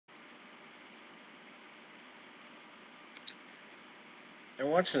I'm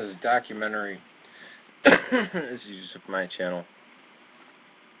watching this documentary. This is just my channel.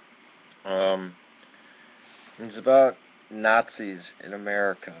 Um, it's about Nazis in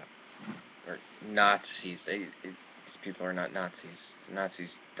America, or Nazis. These people are not Nazis. The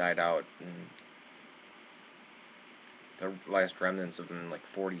Nazis died out, and the last remnants of them, like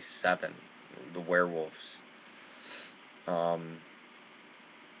 47, the werewolves. Um,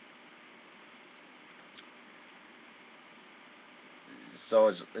 so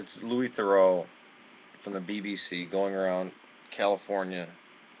it's Louis Theroux from the BBC going around California,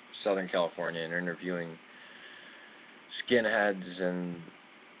 Southern California, and interviewing skinheads and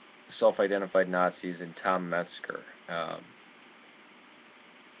self-identified Nazis and Tom Metzger. I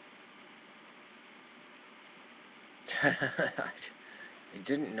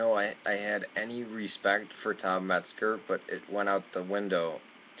didn't know I had any respect for Tom Metzger, but it went out the window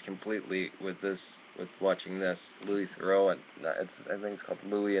completely with watching this Louis Theroux, and I think it's called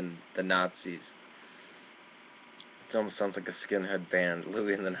Louis and the Nazis. It almost sounds like a skinhead band,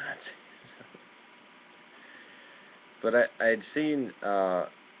 Louis and the Nazis. But I had seen an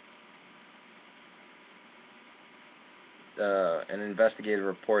investigative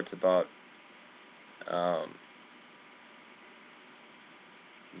reports about um,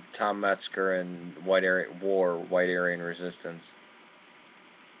 Tom Metzger and White Aryan Resistance,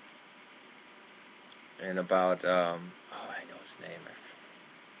 and about I know his name.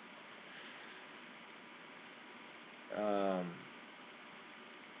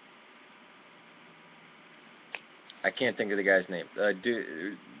 I can't think of the guy's name.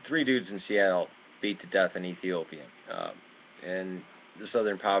 Three dudes in Seattle beat to death an Ethiopian, and the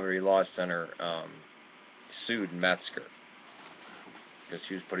Southern Poverty Law Center sued Metzger because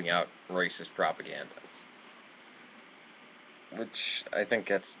he was putting out racist propaganda, which I think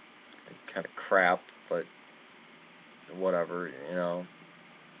that's kind of crap, but whatever,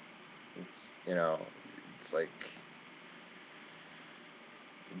 it's like,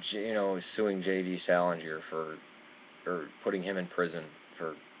 suing J.D. Salinger or putting him in prison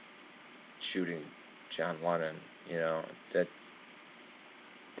for shooting John Lennon, that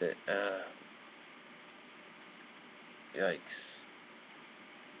yikes.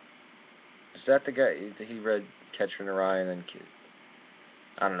 Is that the guy that he read Catcher in the Rye and then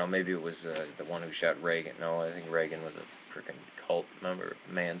I don't know, maybe it was the one who shot Reagan. No, I think Reagan was a freaking cult member of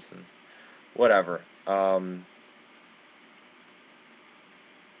Manson's. Whatever.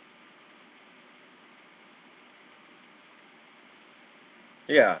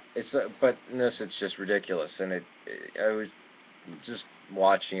 Yeah, but in this it's just ridiculous, and I was just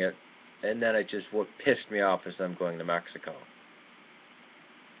watching it, and then what pissed me off is them going to Mexico.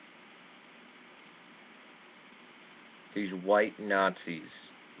 These white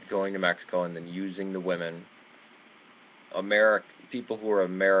Nazis going to Mexico and then using the women, people who are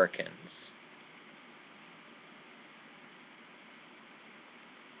Americans.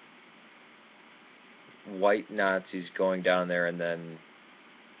 White Nazis going down there, and then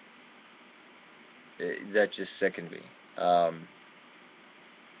that just sickened me. I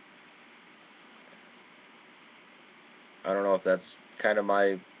don't know if that's kind of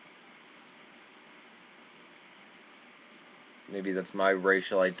maybe that's my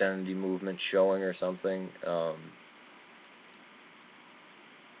racial identity movement showing or something.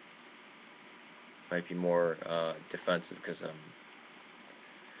 Might be more defensive because I'm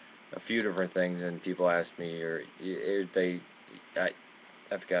a few different things, and people ask me,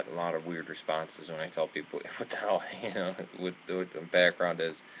 I've gotten a lot of weird responses when I tell people what the hell, what the background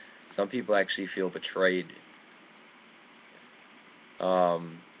is. Some people actually feel betrayed.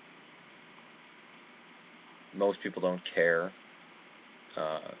 Most people don't care.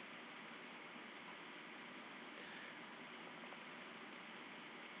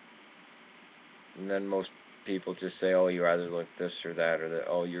 And then most people just say, "Oh, you either look this or that, or that.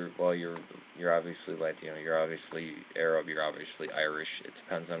 Oh, you're obviously Latino. You're obviously Arab. You're obviously Irish." It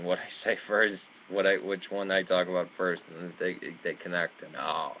depends on what I say first, which one I talk about first, and they connect. And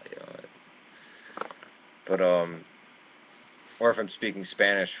but or if I'm speaking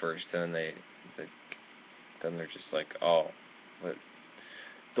Spanish first, and then they're just like, "Oh," but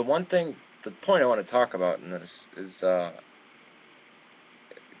the point I want to talk about in this is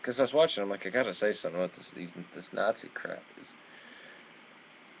because I was watching, I'm like, I gotta say something about this Nazi crap.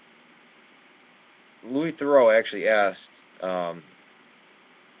 Louis Theroux actually asked,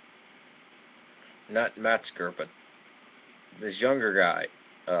 not Metzger, but this younger guy,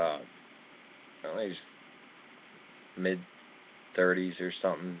 he's mid 30s or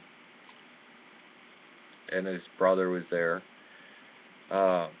something, and his brother was there.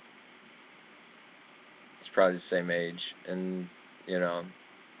 He's probably the same age, and you know.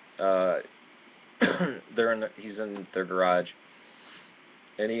 He's in their garage,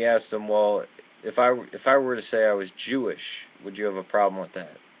 and he asked them, well, if I were to say I was Jewish, would you have a problem with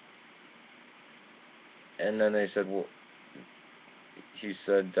that? And then they said, well, he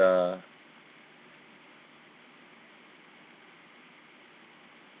said,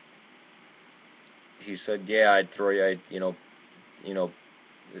 yeah, I'd throw you, you know,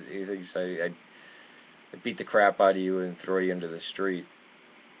 he said, I'd beat the crap out of you and throw you into the street.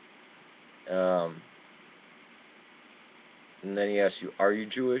 Um, and then he asks you, are you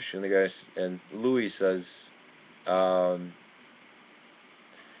Jewish? And the guy, and Louis says, um,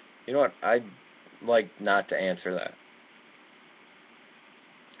 you know what, I'd like not to answer that.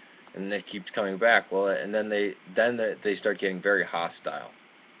 And it keeps coming back. Well, and then they start getting very hostile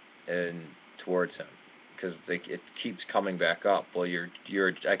and towards him because it keeps coming back up. Well,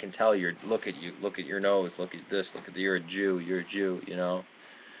 I can tell look at you, look at your nose, look at this, look at you're a Jew, you know.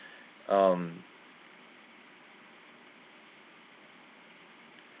 Um,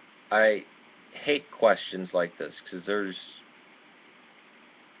 I hate questions like this because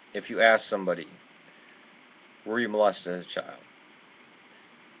if you ask somebody, were you molested as a child?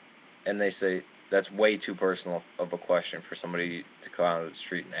 And they say, that's way too personal of a question for somebody to come out of the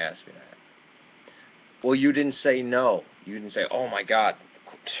street and ask me that. Well, you didn't say no. You didn't say, oh my God,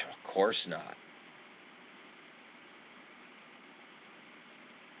 of course not.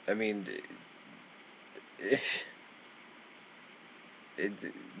 I mean, it,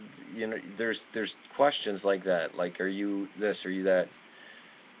 you know, there's questions like that, like, are you this, are you that?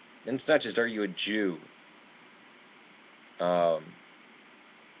 And it's not just, are you a Jew? Um,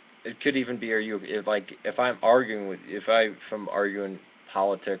 it could even be, if I'm arguing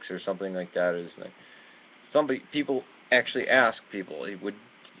politics or something like that, is like, people actually ask people, do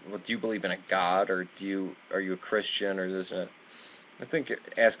you believe in a God, or are you a Christian, or this and that? I think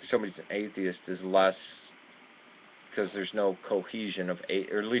asking somebody's an atheist is less, because there's no cohesion or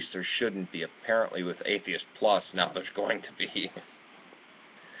at least there shouldn't be. Apparently, with Atheist Plus, now there's going to be.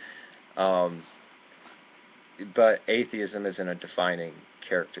 um, but atheism isn't a defining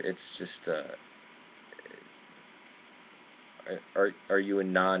character. It's just, are you a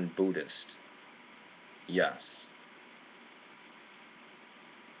non-Buddhist? Yes.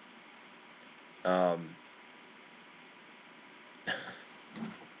 Um,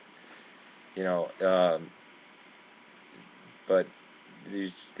 you know, but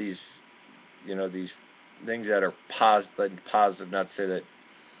these these things that are positive, not to say that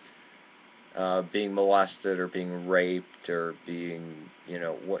being molested or being raped or being,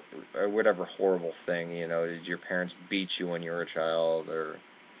 or whatever horrible thing, did your parents beat you when you were a child, or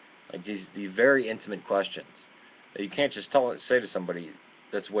like these very intimate questions that you can't just say to somebody,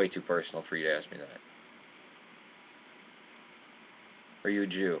 that's way too personal for you to ask me that. Are you a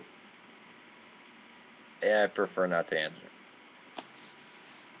Jew? Yeah, I prefer not to answer.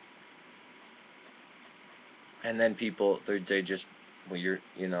 And then people, they just, well,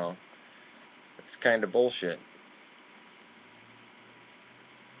 it's kind of bullshit.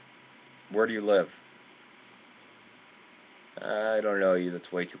 Where do you live? I don't know you,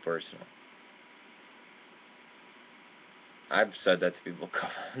 that's way too personal. I've said that to people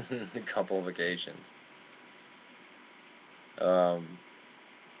a couple of occasions.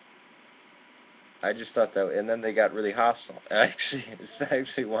 I just thought that, and then they got really hostile. I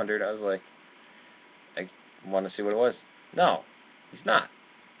actually wondered. I was like, I want to see what it was. No, he's not.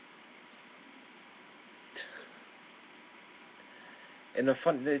 And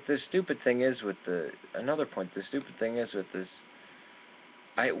the stupid thing is with another point. The stupid thing is with this.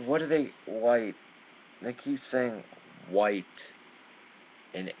 What are they white? They keep saying white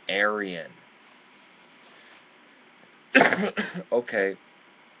and Aryan. Okay.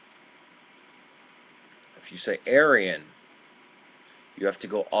 If you say Aryan, you have to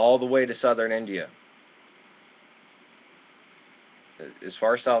go all the way to southern India. As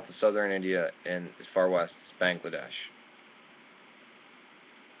far south as southern India and as far west as Bangladesh.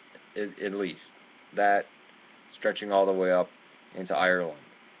 At least. That stretching all the way up into Ireland.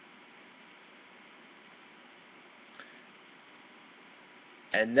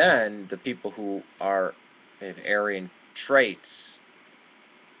 And then the people who have Aryan traits,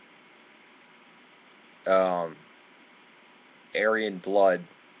 Aryan blood,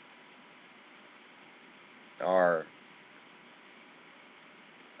 are,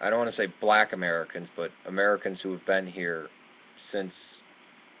 I don't want to say black Americans, but Americans who have been here since,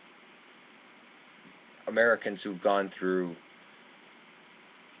 Americans who've been through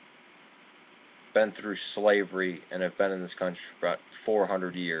slavery and have been in this country for about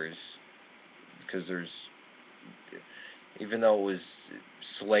 400 years, because Even though it was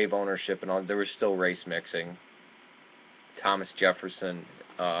slave ownership and all, there was still race mixing. Thomas Jefferson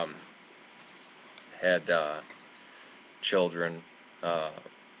had children uh,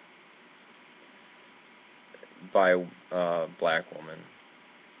 by a black woman.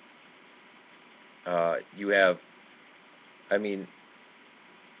 You have, I mean,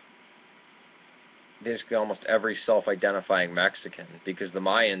 basically almost every self-identifying Mexican, because the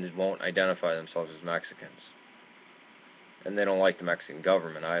Mayans won't identify themselves as Mexicans, and they don't like the Mexican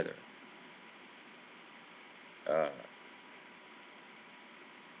government either. Uh,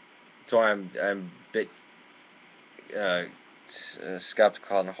 so I'm a bit uh,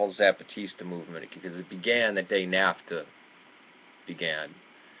 skeptical on the whole Zapatista movement, because it began the day NAFTA began,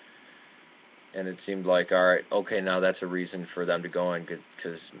 and it seemed like, all right, okay, now that's a reason for them to go in,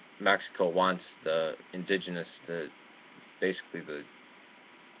 because Mexico wants the basically the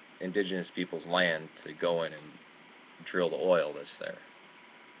indigenous people's land to go in and drill the oil that's there.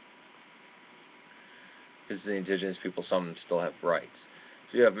 Because the indigenous people, some of them still have rights.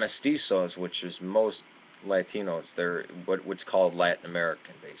 So you have mestizos, which is most Latinos. They're what's called Latin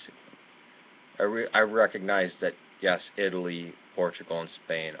American, basically. I recognize that, yes, Italy, Portugal, and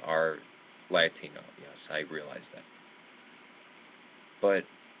Spain are Latino. Yes, I realize that. But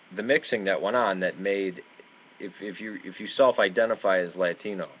the mixing that went on that made, if you self-identify as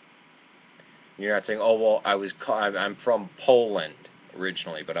Latino, you're not saying, oh well, I'm from Poland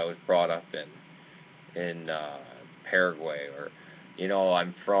originally, but I was brought up in Paraguay, or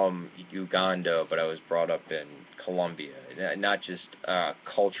I'm from Uganda, but I was brought up in Colombia. Not just a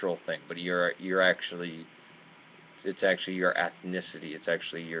cultural thing, but you're actually, it's actually your ethnicity. It's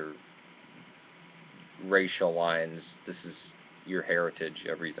actually your racial lines. This is your heritage,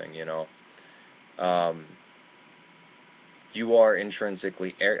 everything. You are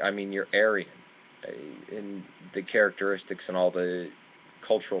intrinsically, you're Aryan in the characteristics and all the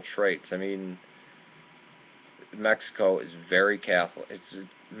cultural traits. I mean, Mexico is very Catholic. It's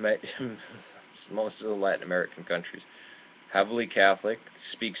most of the Latin American countries heavily Catholic,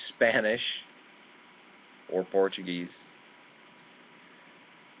 speak Spanish or Portuguese.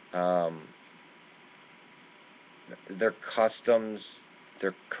 Their customs,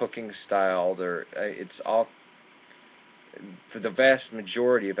 their cooking style, it's all, for the vast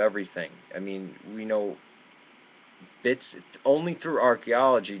majority of everything. I mean, we know bits, only through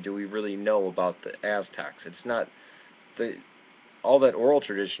archaeology do we really know about the Aztecs. It's not all that oral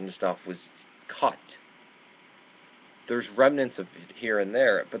tradition stuff was cut. There's remnants of it here and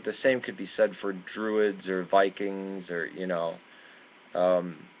there, but the same could be said for Druids or Vikings, or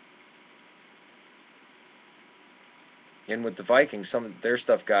and with the Vikings, some of their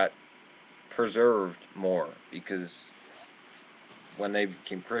stuff got preserved more, because when they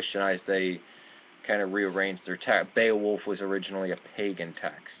became Christianized, they kind of rearranged their text. Beowulf was originally a pagan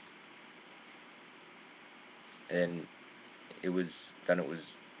text, and it was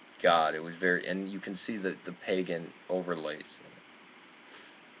God. It was very, and you can see the pagan overlays,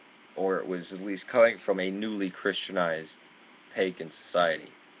 or it was at least coming from a newly Christianized pagan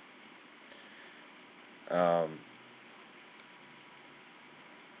society.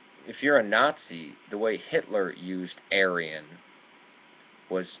 If you're a Nazi, the way Hitler used Aryan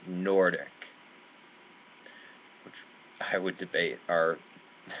was Nordic, which I would debate are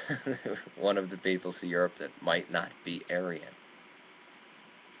one of the peoples of Europe that might not be Aryan.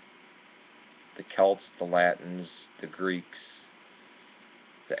 The Celts, the Latins, the Greeks,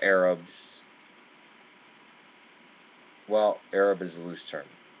 the Arabs. Well, Arab is a loose term.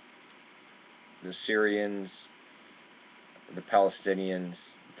 The Syrians, the Palestinians,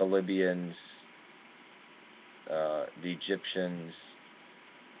 the Libyans, the Egyptians,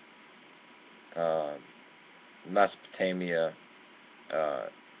 Mesopotamia,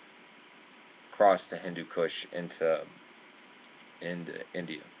 across the Hindu Kush into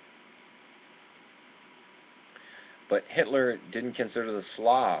India. But Hitler didn't consider the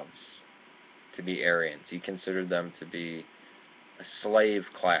Slavs to be Aryans. He considered them to be a slave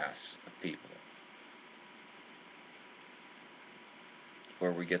class of people,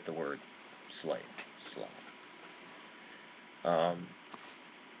 where we get the word slave, Slav.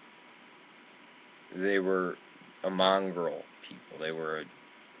 They were a mongrel people. They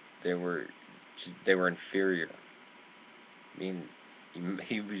were inferior. I mean,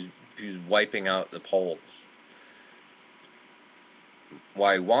 he was wiping out the Poles.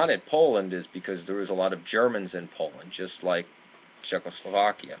 Why he wanted Poland is because there was a lot of Germans in Poland, just like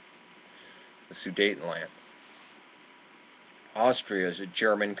Czechoslovakia, the Sudetenland. Austria is a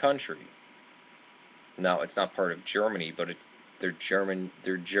German country. Now, it's not part of Germany, but they're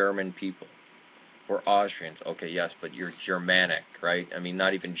German people. We're Austrians. Okay, yes, but you're Germanic, right? I mean,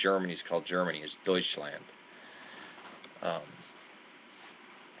 not even Germany's called Germany. It's Deutschland. Um,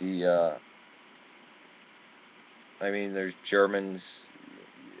 the I mean, there's Germans.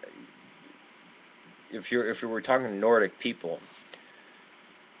 If you were talking Nordic people,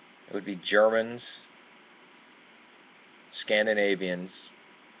 it would be Germans, Scandinavians,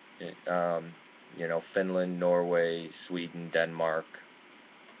 um, Finland, Norway, Sweden, Denmark.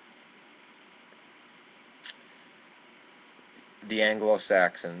 The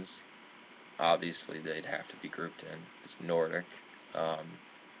Anglo-Saxons, obviously, they'd have to be grouped in as Nordic. Um,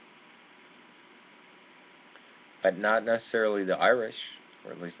 but not necessarily the Irish,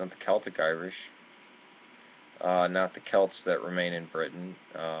 or at least not the Celtic Irish. Not the Celts that remain in Britain.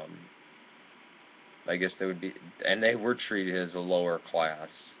 I guess they would be, and they were treated as a lower class.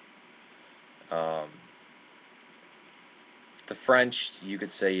 Um, the French, you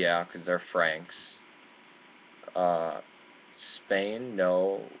could say, yeah, because they're Franks. Uh, Spain,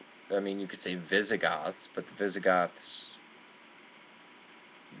 no. I mean, you could say Visigoths, but the Visigoths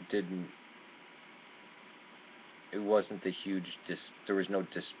didn't. It wasn't the huge. There was no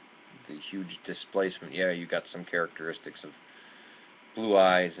the huge displacement. Yeah, you got some characteristics of blue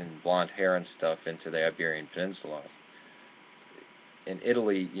eyes and blonde hair and stuff into the Iberian Peninsula. In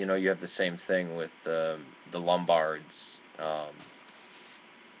Italy, you have the same thing with the Lombards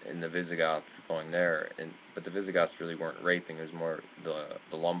and the Visigoths going there, but the Visigoths really weren't raping; it was more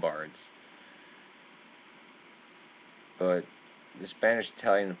the Lombards. But the Spanish,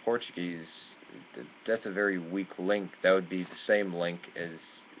 Italian, and Portuguese, that's a very weak link. That would be the same link as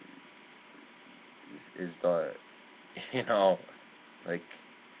the, like,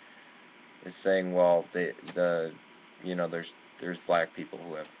 is saying, well, there's black people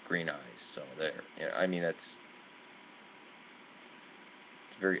who have green eyes, so there. I mean, it's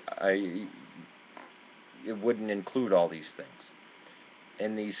very, it wouldn't include all these things.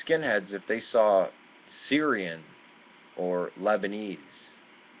 And the skinheads, if they saw Syrian or Lebanese,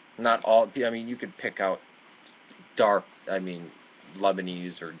 not all, I mean, you could pick out dark, I mean,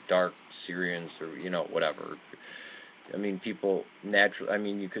 Lebanese or dark Syrians or, whatever. I mean, people naturally, I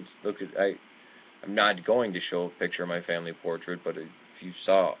mean, you could look at, I'm not going to show a picture of my family portrait, but if you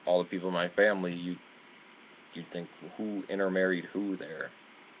saw all the people in my family, you'd think, who intermarried who there?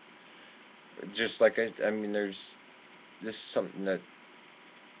 Just like, I mean, this is something that,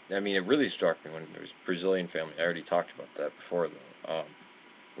 I mean, it really struck me when there was Brazilian family. I already talked about that before, though.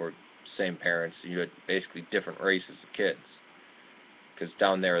 Where same parents, you had basically different races of kids. Because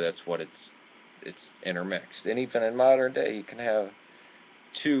down there, that's what it's intermixed. And even in modern day, you can have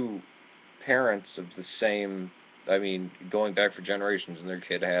two parents of the same, I mean, going back for generations, and their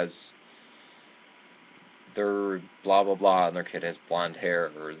kid has their blah blah blah, and their kid has blonde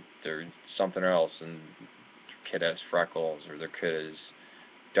hair, or they're something else, and their kid has freckles, or their kid is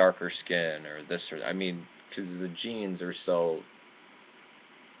darker skin, or this, or I mean, because the genes are so,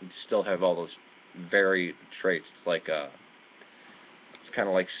 you still have all those varied traits. It's kind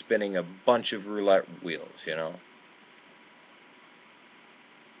of like spinning a bunch of roulette wheels.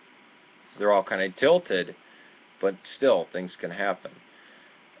 They're all kind of tilted, but still, things can happen.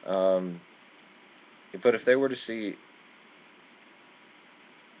 But if they were to see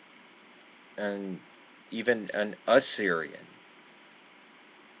even an Assyrian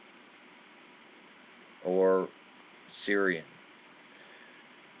or Syrian,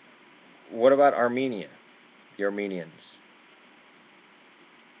 what about Armenia? The Armenians,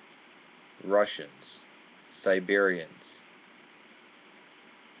 Russians, Siberians.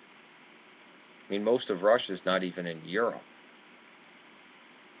 I mean, most of Russia's not even in Europe.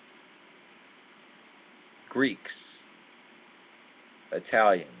 Greeks,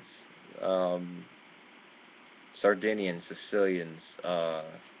 Italians, Sardinians, Sicilians,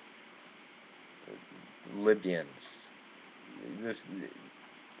 Libyans.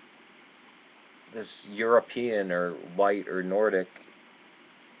 This European or white or Nordic.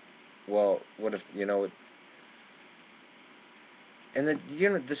 Well, what if And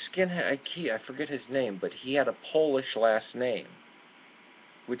the skinhead, I forget his name, but he had a Polish last name.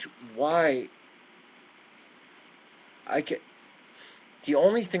 Which, why? The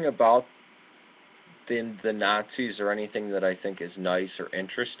only thing about the Nazis or anything that I think is nice or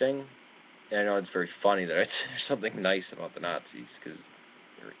interesting, and I know it's very funny that there's something nice about the Nazis, because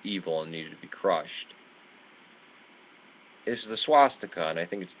they're evil and needed to be crushed, is the swastika, and I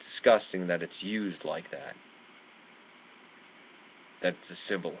think it's disgusting that it's used like that. That's a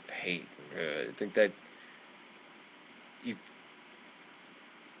symbol of hate. I think that you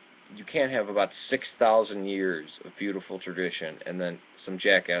can't have about 6,000 years of beautiful tradition, and then some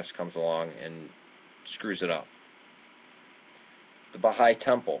jackass comes along and screws it up. The Baha'i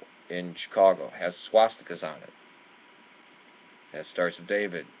Temple in Chicago has swastikas on it. It has Stars of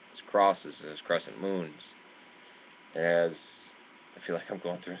David, it has crosses, it has crescent moons. It has, I feel like I'm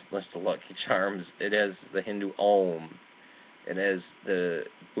going through a list of Lucky Charms. It has the Hindu Om. It has the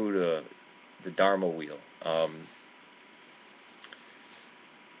Buddha, the Dharma wheel.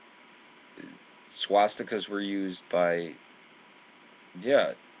 Swastikas were used by,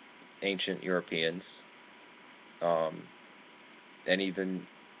 yeah, ancient Europeans, and even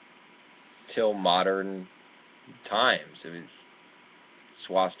till modern times,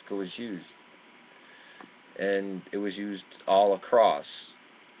 swastika was used, and it was used all across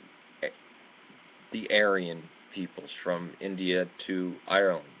the Aryan peoples from India to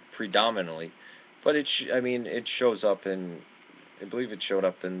Ireland, predominantly, but it shows up in, I believe it showed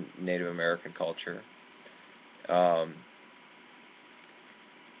up in Native American culture.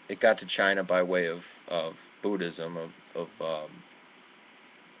 It got to China by way of Buddhism,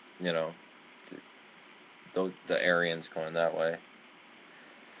 you know, the Aryans going that way.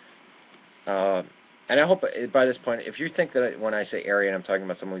 And I hope by this point, if you think that when I say Aryan, I'm talking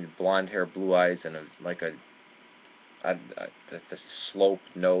about someone with blonde hair, blue eyes, and the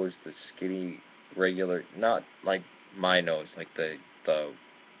sloped nose, the skinny, regular, not like my nose, like the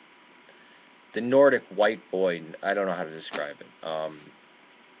Nordic white boy. I don't know how to describe it.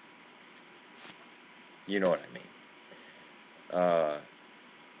 You know what I mean.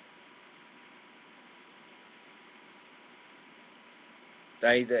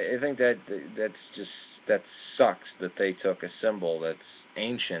 I think that sucks that they took a symbol that's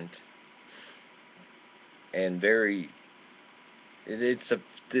ancient and very, it's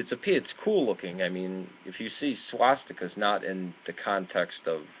cool looking. I mean, if you see swastikas not in the context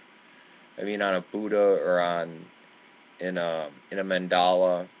of, I mean, on a Buddha or in a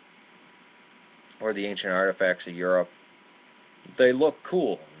mandala or the ancient artifacts of Europe, they look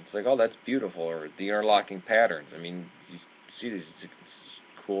cool. It's like, oh, that's beautiful. Or the interlocking patterns. I mean, you see these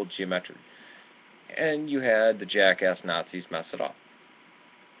cool geometric. And you had the jackass Nazis mess it up.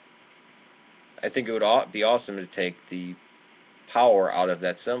 I think it would be awesome to take the power out of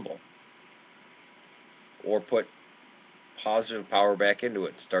that symbol, or put positive power back into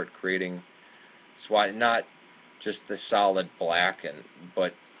it. Start creating SWAT, not just the solid black,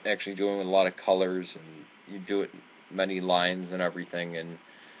 but actually doing with a lot of colors, and you do it many lines and everything, and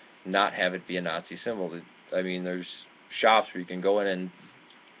not have it be a Nazi symbol. I mean, there's shops where you can go in and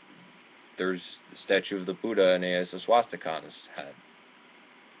there's the statue of the Buddha and he has a swastika on his head.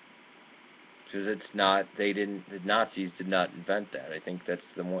 Because it's not, the Nazis did not invent that. I think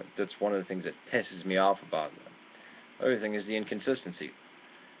that's one of the things that pisses me off about them. The other thing is the inconsistency.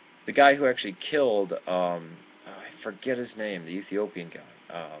 The guy who actually killed, I forget his name, the Ethiopian guy.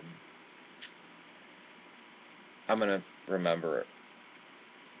 I'm gonna remember it.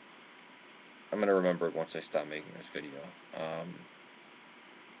 I'm gonna remember it once I stop making this video.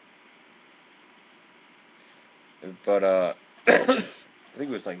 I think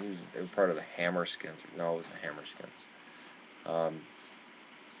it was part of the Hammerskins. No, it wasn't the Hammerskins.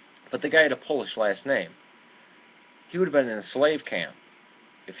 But the guy had a Polish last name. He would have been in a slave camp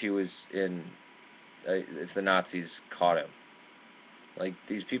if he was if the Nazis caught him. Like,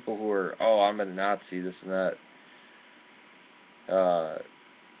 these people who are, oh, I'm a Nazi, this and that.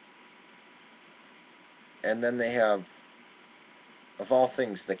 And then they have, of all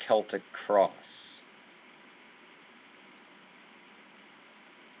things, the Celtic cross.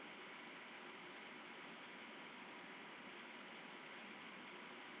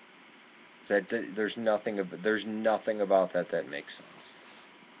 There's nothing about that makes sense.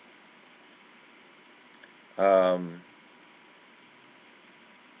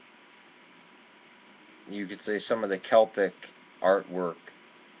 You could say some of the Celtic artwork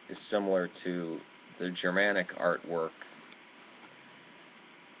is similar to the Germanic artwork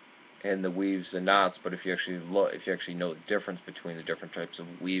and the weaves and knots, but if you actually know the difference between the different types of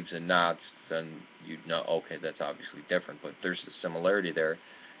weaves and knots, then you'd know, okay, that's obviously different, but there's a similarity there.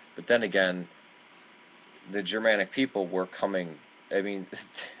 But then again, the Germanic people were coming, I mean,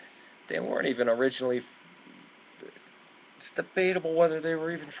 they weren't even originally, it's debatable whether they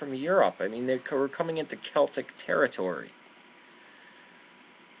were even from Europe. I mean, they were coming into Celtic territory.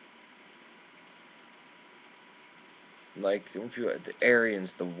 Like, the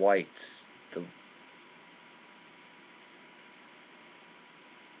Aryans, the whites,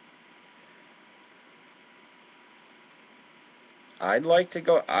 I'd like to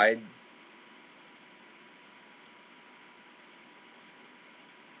go,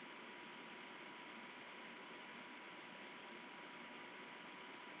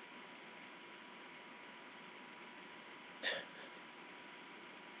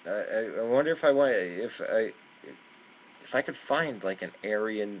 I wonder if I want if I could find like an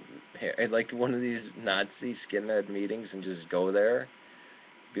Aryan, like one of these Nazi skinhead meetings and just go there,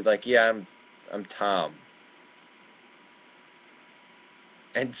 be like, yeah, I'm Tom,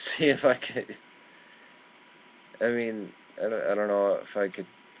 and see if I could. I mean, I don't know if I could.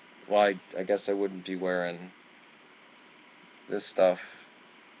 Well, I guess I wouldn't be wearing this stuff.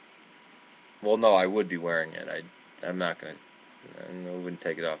 Well, no, I would be wearing it. I'm not gonna. I wouldn't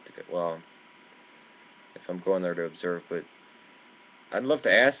take it off to get. Well, if I'm going there to observe, but I'd love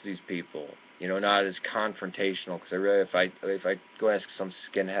to ask these people. You know, not as confrontational, because I really, if I go ask some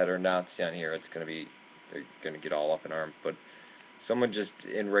skinhead or Nazi on here, it's gonna be they're gonna get all up in arms. But someone just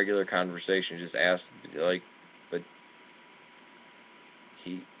in regular conversation just asked, like, but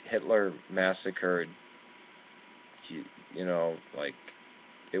Hitler massacred, you know, like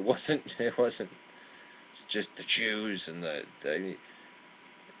it wasn't it's just the Jews and the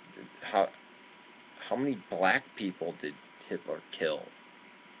how how many black people did Hitler kill?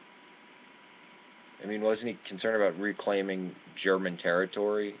 I mean, wasn't he concerned about reclaiming German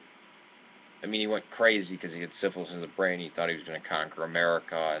territory? I mean, he went crazy because he had syphilis in the brain. He thought he was going to conquer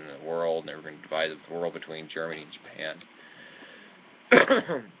America and the world, and they were going to divide the world between Germany and Japan.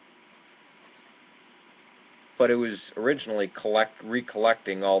 But it was originally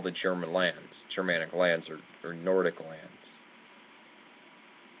recollecting all the Germanic lands, or Nordic lands.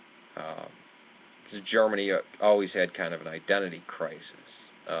 Because Germany always had kind of an identity crisis.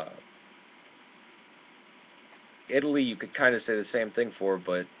 Italy, you could kind of say the same thing for,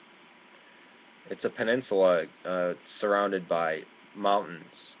 but it's a peninsula surrounded by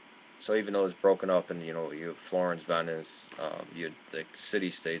mountains. So even though it's broken up, and you have Florence, Venice, you had the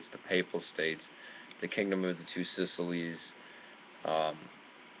city-states, the Papal States, the Kingdom of the Two Sicilies,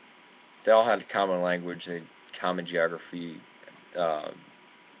 they all had common language, they had common geography, uh,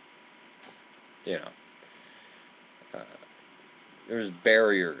 you know. Uh, there was a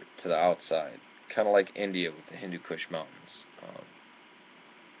barrier to the outside, kind of like India with the Hindu Kush Mountains,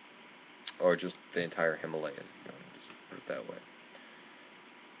 or just the entire Himalayas, just put it that way.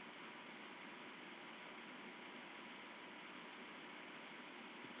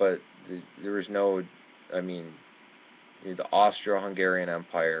 But there was no, I mean, you had the Austro-Hungarian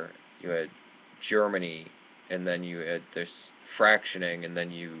Empire, you had Germany, and then you had this fractioning, and then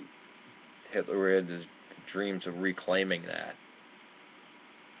Hitler had his dreams of reclaiming that.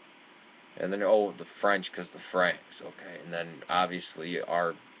 And then, the French, because the Franks, okay. And then, obviously,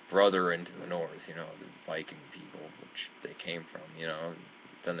 our brother into the north, the Viking people, which they came from,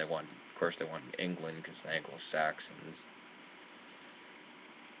 Then they wanted, of course, they wanted England, because the Anglo-Saxons.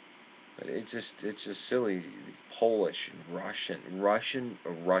 But it's just silly. Polish and a Russian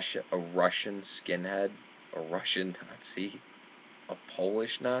skinhead, a Russian Nazi, a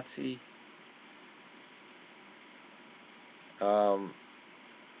Polish Nazi.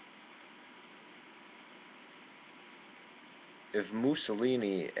 If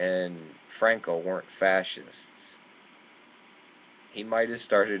Mussolini and Franco weren't fascists, he might have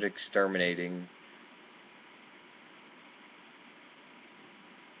started exterminating.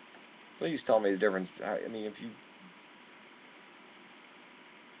 Please tell me the difference. I mean, if you.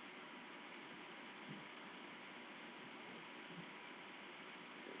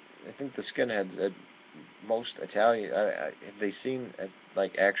 I think the skinheads, most Italian. Have they seen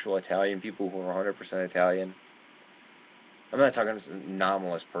like actual Italian people who are 100% Italian? I'm not talking as a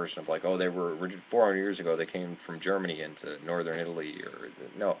anomalous person of like, they were 400 years ago. They came from Germany into northern Italy, or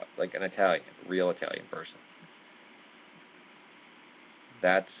no, like an Italian, real Italian person.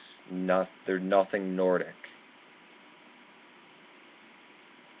 They're nothing Nordic.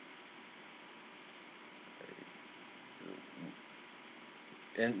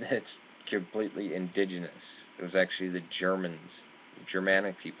 And it's completely indigenous. It was actually the Germans, the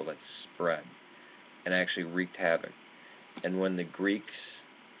Germanic people that spread and actually wreaked havoc. And when the Greeks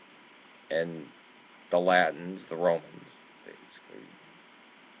and the Latins, the Romans, basically,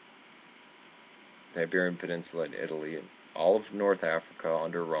 the Iberian Peninsula in Italy, and all of North Africa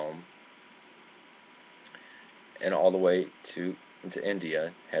under Rome, and all the way into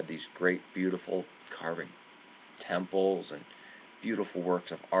India, had these great, beautiful carving temples and beautiful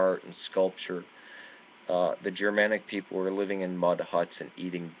works of art and sculpture. The Germanic people were living in mud huts and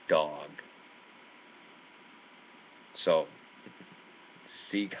eating dog. So,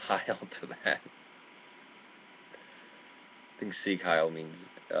 Sieg Heil to that. I think Sieg Heil means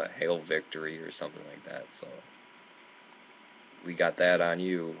hail victory or something like that. So, we got that on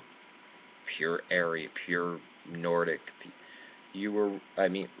you. Pure Aryan, pure Nordic. You were, I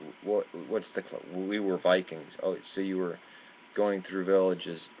mean, what's we were Vikings. Oh, so you were going through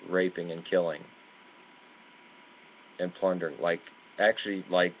villages, raping and killing and plundering, actually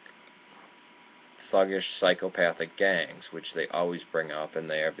like thuggish psychopathic gangs, which they always bring up, and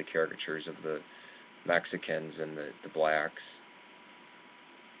they have the caricatures of the Mexicans and the blacks,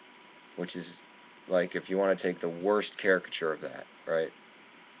 which is like, if you want to take the worst caricature of that, right?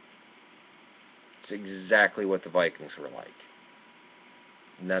 It's exactly what the Vikings were like.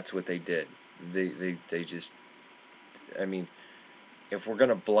 And that's what they did. They just, I mean, if we're going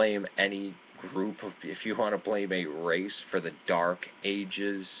to blame any group of, if you want to blame a race for the Dark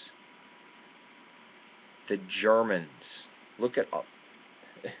Ages, the Germans, look at,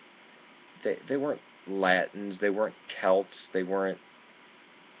 they weren't Latins, they weren't Celts, they weren't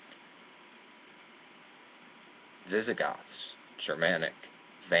Visigoths, Germanic,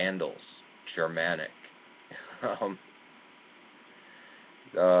 Vandals, Germanic,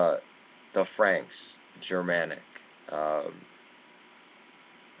 the Franks, Germanic,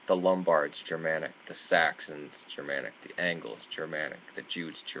 the Lombards, Germanic, the Saxons, Germanic, the Angles, Germanic, the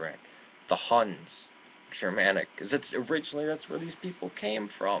Jutes, Germanic, the Huns, Germanic, because originally that's where these people came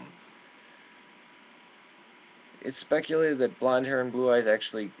from. It's speculated that blonde hair and blue eyes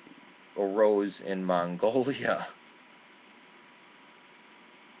actually arose in Mongolia,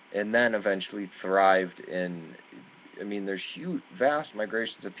 and then eventually thrived in, I mean, there's huge, vast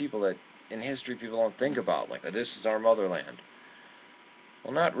migrations of people that in history people don't think about, like, this is our motherland.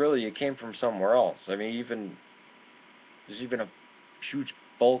 Well, not really. It came from somewhere else. I mean, there's even a huge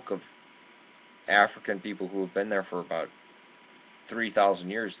bulk of African people who have been there for about 3,000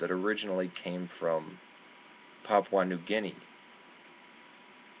 years that originally came from Papua New Guinea.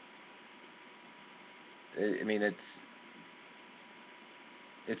 I mean,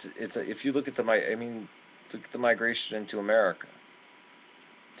 if you look at look at the migration into America,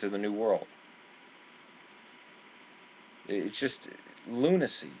 to the New World. It's just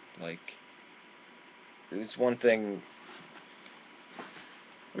lunacy. Like, it's one thing.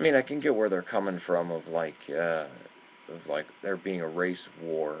 I mean, I can get where they're coming from of like there being a race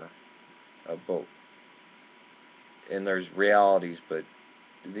war, but and there's realities, but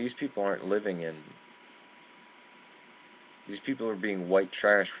these people aren't living in. These people are being white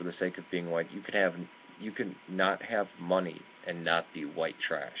trash for the sake of being white. You can not have money and not be white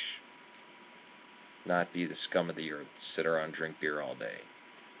trash. Not be the scum of the earth, sit around, drink beer all day.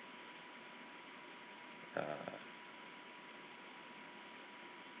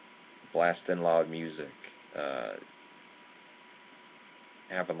 Blasting loud music.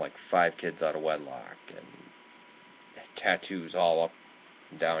 Having like 5 kids out of wedlock, and tattoos all up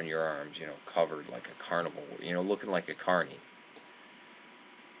and down your arms, you know, covered like a carnival, you know, looking like a carny.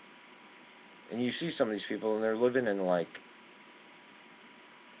 And you see some of these people, and they're living in like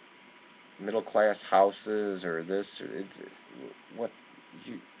middle class houses or this, or it's what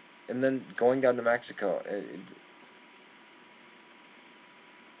you, and then going down to Mexico.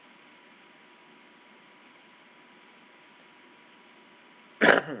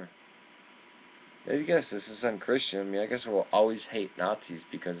 I guess this is unchristian. I mean, I guess we'll always hate Nazis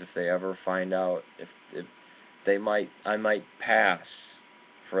because if they ever find out, if I might pass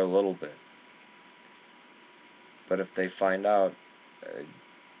for a little bit, but if they find out,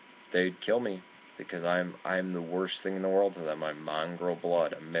 they'd kill me because I'm the worst thing in the world to them. I'm mongrel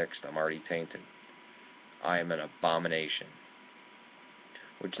blood. I'm mixed. I'm already tainted. I am an abomination.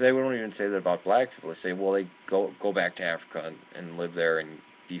 Which they won't even say that about black people. They say, well, they go back to Africa and live there and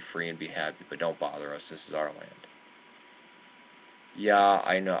be free and be happy, but don't bother us. This is our land. Yeah,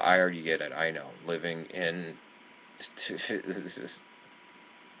 I know. I already get it. I know. Living in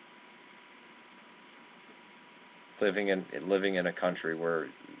living in a country where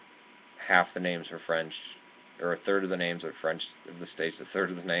half the names are French, or a third of the names are French of the states. A third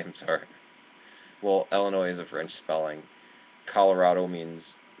of the names are, well, Illinois is a French spelling. Colorado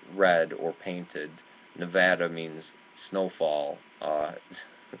means red or painted. Nevada means snowfall.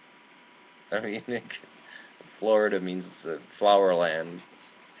 I mean, Florida means flower land.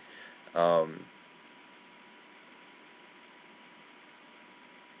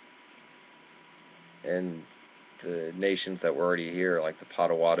 And the nations that were already here, like the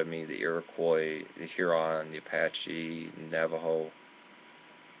Potawatomi, the Iroquois, the Huron, the Apache, Navajo.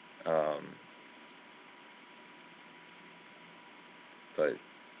 But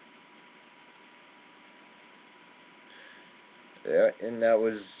yeah, and that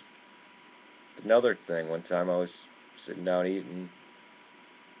was another thing. One time I was sitting down eating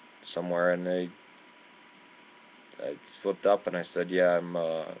somewhere, and I slipped up and I said, "Yeah, I'm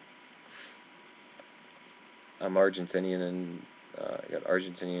Argentinian, and I got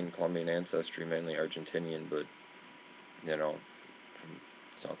Argentinian, Colombian ancestry, mainly Argentinian, but you know, from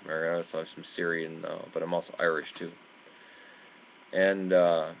South America, so I have some Syrian, but I'm also Irish too. And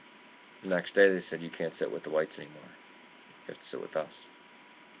the next day they said, you can't sit with the whites anymore. You have to sit with us.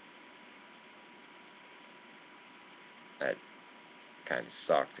 That kind of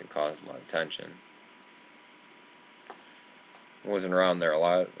sucked and caused a lot of tension. I wasn't around there a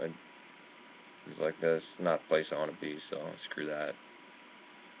lot. It was like, this is not a place I want to be, so screw that.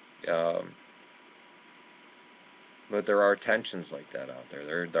 But there are tensions like that out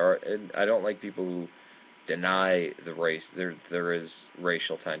there. I don't like people who deny the race. There is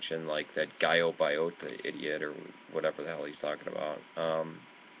racial tension, like that Gaio Biot, the idiot, or whatever the hell he's talking about.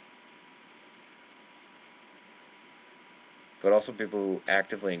 But also people who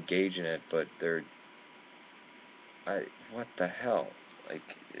actively engage in it, but they're, what the hell? Like,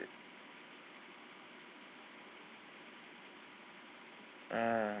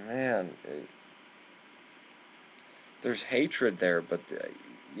 man, there's hatred there, but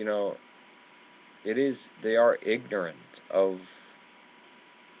you know, they are ignorant of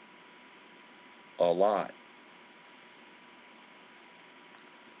a lot.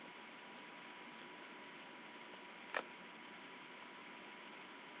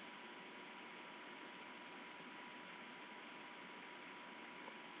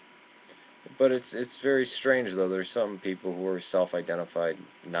 But it's very strange though. There's some people who are self-identified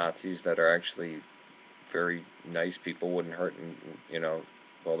Nazis that are actually very nice people, wouldn't hurt,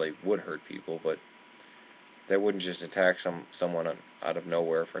 well, they would hurt people, but they wouldn't just attack someone out of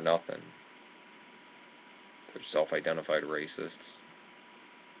nowhere for nothing. They're self-identified racists,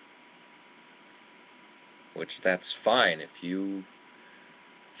 which that's fine if you're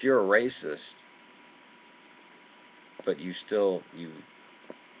a racist, but you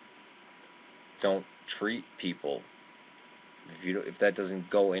don't treat people, if that doesn't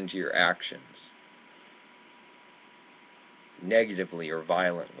go into your actions negatively or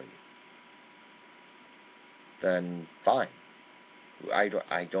violently, then fine. I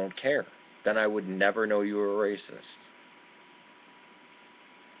don't care. Then I would never know you were a racist.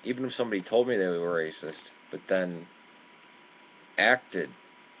 Even if somebody told me they were racist, but then acted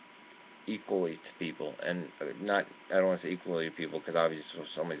equally to people, and I don't want to say equally to people, because obviously if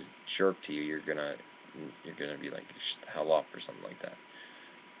somebody's a jerk to you, you're gonna be like, shut the hell up, or something like that.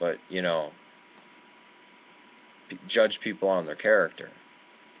 But, judge people on their character,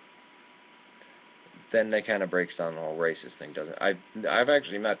 then that kind of breaks down the whole racist thing, doesn't it? I've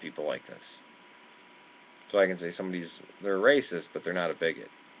actually met people like this. So I can say they're a racist, but they're not a bigot.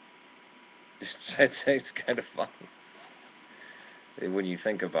 It's kind of funny when you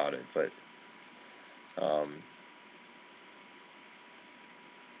think about it, but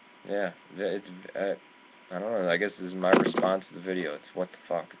yeah, I don't know. I guess this is my response to the video. It's what the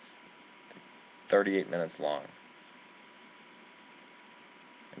fuck. It's 38 minutes long.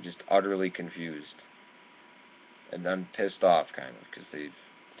 I'm just utterly confused, and I'm pissed off, kind of, because they've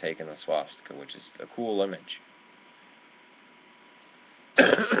taken the swastika, which is a cool image.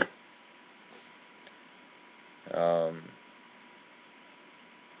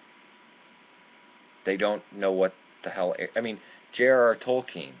 They don't know what the hell. I mean, J.R.R.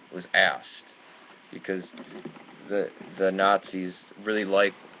 Tolkien was asked, because the Nazis really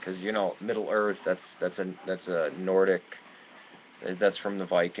like, because Middle Earth, that's a Nordic, that's from the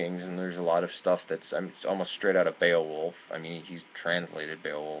Vikings, and there's a lot of stuff that's it's almost straight out of Beowulf. I mean, he's translated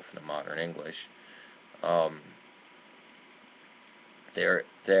Beowulf into modern English. They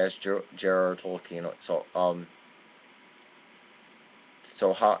asked J.R.R. Tolkien,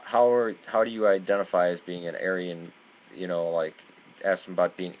 so how do you identify as being an Aryan? Like, ask him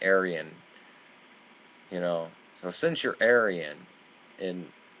about being Aryan. So since you're Aryan, and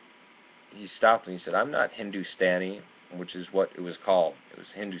he stopped and he said, I'm not Hindustani, which is what it was called. It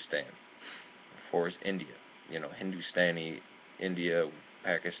was Hindustan. Before it was India. Hindustani, India,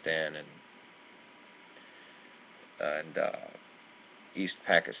 Pakistan, and East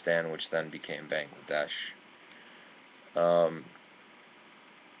Pakistan, which then became Bangladesh.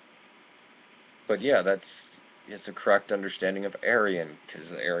 But yeah, it's a correct understanding of Aryan, because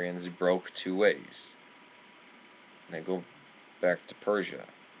the Aryans broke two ways. They go back to Persia.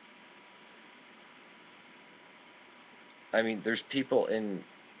 I mean, there's people in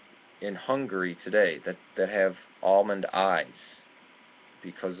Hungary today that have almond eyes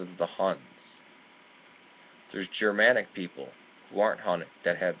because of the Huns. There's Germanic people who aren't Hun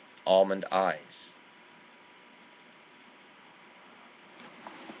that have almond eyes.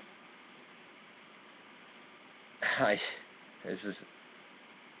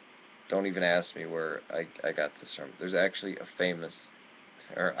 Don't even ask me where I got this from. There's actually a famous,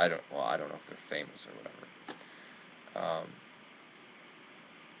 or I don't know if they're famous or whatever.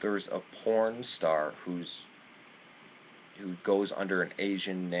 there's a porn star who goes under an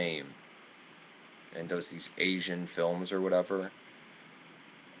Asian name and does these Asian films or whatever.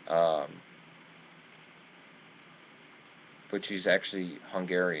 But she's actually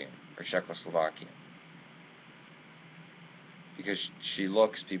Hungarian or Czechoslovakian. Because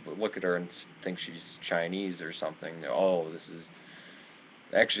people look at her and think she's Chinese or something. Oh, this is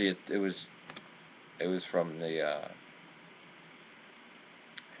actually it was from the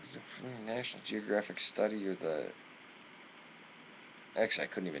is it from the National Geographic study or the? Actually, I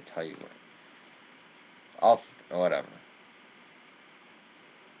couldn't even tell you what. Whatever.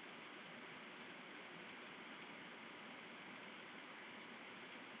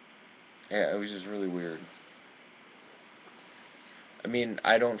 Yeah, it was just really weird. I mean,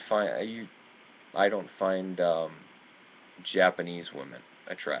 I don't find Japanese women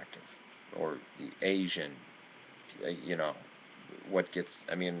attractive, or the Asian. You know, what gets?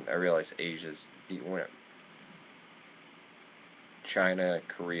 I mean, I realize Asia's China,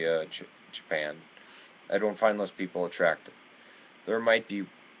 Korea, Japan. I don't find those people attractive.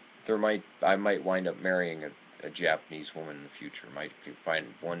 I might wind up marrying a Japanese woman in the future. Might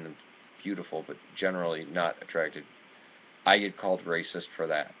find one beautiful, but generally not attracted. I get called racist for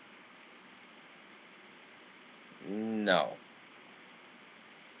that. No,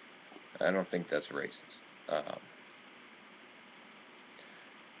 I don't think that's racist.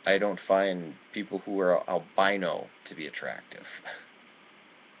 I don't find people who are albino to be attractive.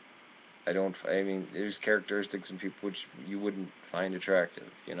 I mean, there's characteristics in people which you wouldn't find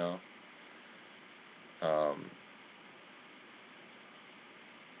attractive, you know?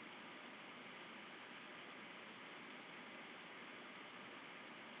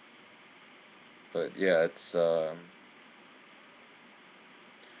 But yeah, it's, I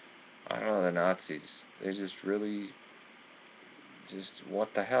don't know, the Nazis. They just really,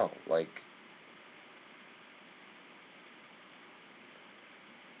 what the hell? Like,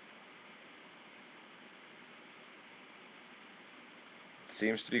 it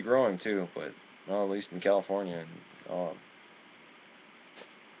seems to be growing too, but, well, at least in California.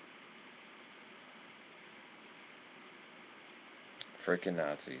 Frickin'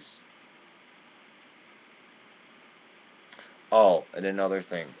 Nazis. Oh, and another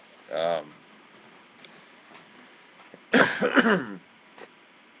thing. I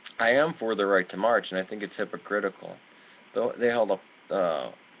am for the right to march, and I think it's hypocritical. Though they held up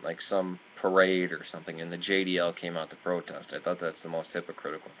like some parade or something, and the JDL came out to protest. I thought that's the most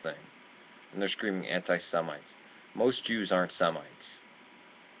hypocritical thing. And they're screaming anti-Semites. Most Jews aren't Semites.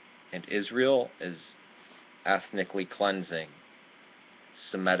 And Israel is ethnically cleansing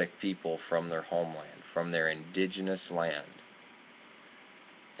Semitic people from their homeland, from their indigenous land.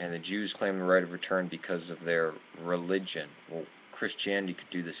 And the Jews claim the right of return because of their religion. Well, Christianity could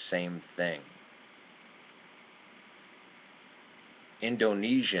do the same thing.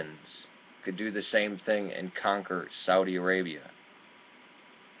 Indonesians could do the same thing and conquer Saudi Arabia.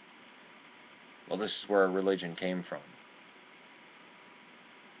 Well, this is where our religion came from.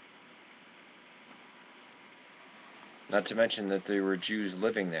 Not to mention that there were Jews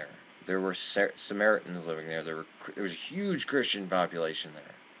living there. There were Samaritans living there. There was a huge Christian population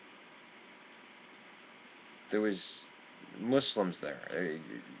there. There was Muslims there.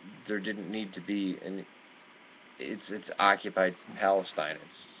 There didn't need to be it's occupied Palestine.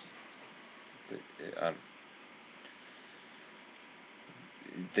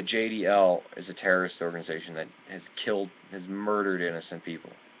 The JDL is a terrorist organization that has murdered innocent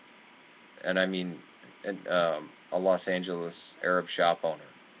people. And I mean, a Los Angeles Arab shop owner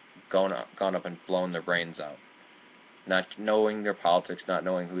gone up and blown their brains out. Not knowing their politics, not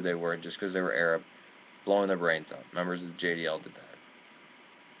knowing who they were, just because they were Arab, blowing their brains out. Members of the JDL did that,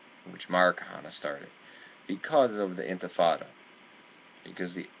 which Mark Hanna started, because of the Intifada.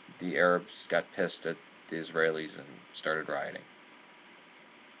 Because the Arabs got pissed at the Israelis and started rioting.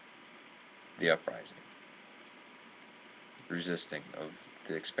 The uprising. Resisting of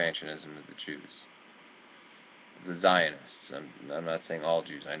the expansionism of the Jews. The Zionists. I'm not saying all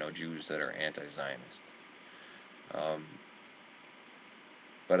Jews. I know Jews that are anti-Zionist.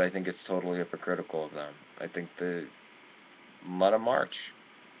 But I think it's totally hypocritical of them. I think let them march.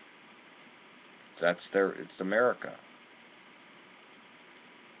 It's America.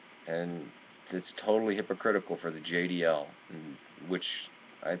 And it's totally hypocritical for the JDL, which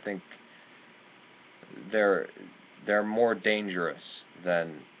I think they're more dangerous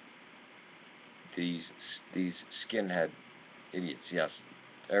than these skinhead idiots. Yes,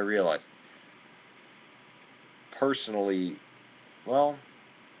 I realize. Personally, well,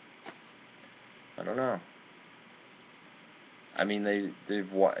 I don't know. I mean,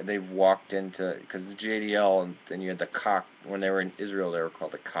 they've walked into, because the JDL, and then you had the Cock. When they were in Israel, they were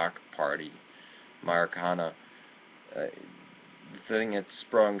called the Cock Party, Marikana. The thing that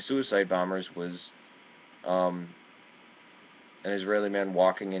sprung suicide bombers was um, an Israeli man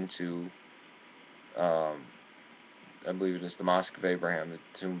walking into, I believe it is the Mosque of Abraham, the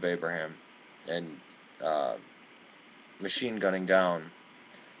Tomb of Abraham, and uh, machine gunning down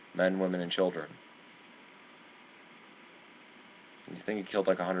men, women, and children. I think he killed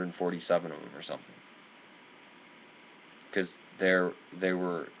like 147 of them or something. Because they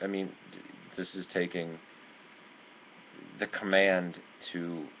were, I mean, this is taking the command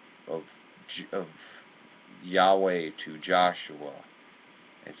of of Yahweh to Joshua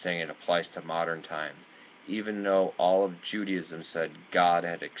and saying it applies to modern times, even though all of Judaism said God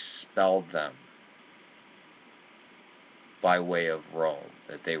had expelled them by way of Rome,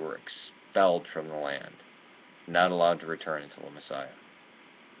 that they were expelled from the land, not allowed to return until the Messiah.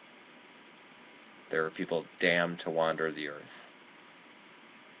 There were people damned to wander the earth.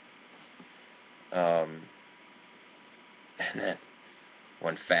 And then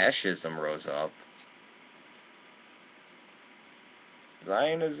when fascism rose up,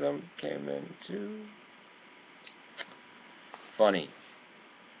 Zionism came in too. Funny.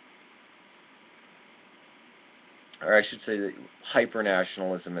 Or I should say that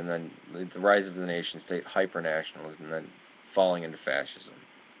hyper-nationalism, and then the rise of the nation-state, hyper-nationalism, and then falling into fascism.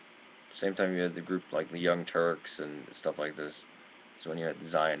 Same time you had the group like the Young Turks and stuff like this. So when you had the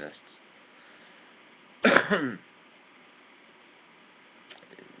Zionists.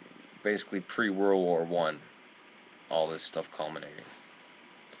 Basically pre-World War I, all this stuff culminating.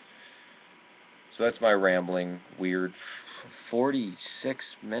 So that's my rambling, weird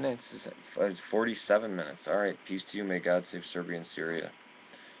 46 minutes. It's 47 minutes. Alright, peace to you. May God save Serbia and Syria.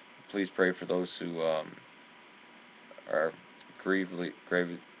 Please pray for those who are grievously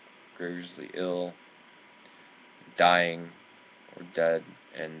ill, dying, or dead,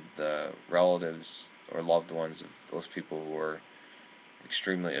 and the relatives or loved ones of those people who are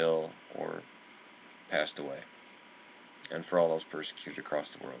extremely ill or passed away. And for all those persecuted across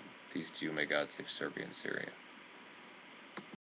the world, peace to you. May God save Serbia and Syria.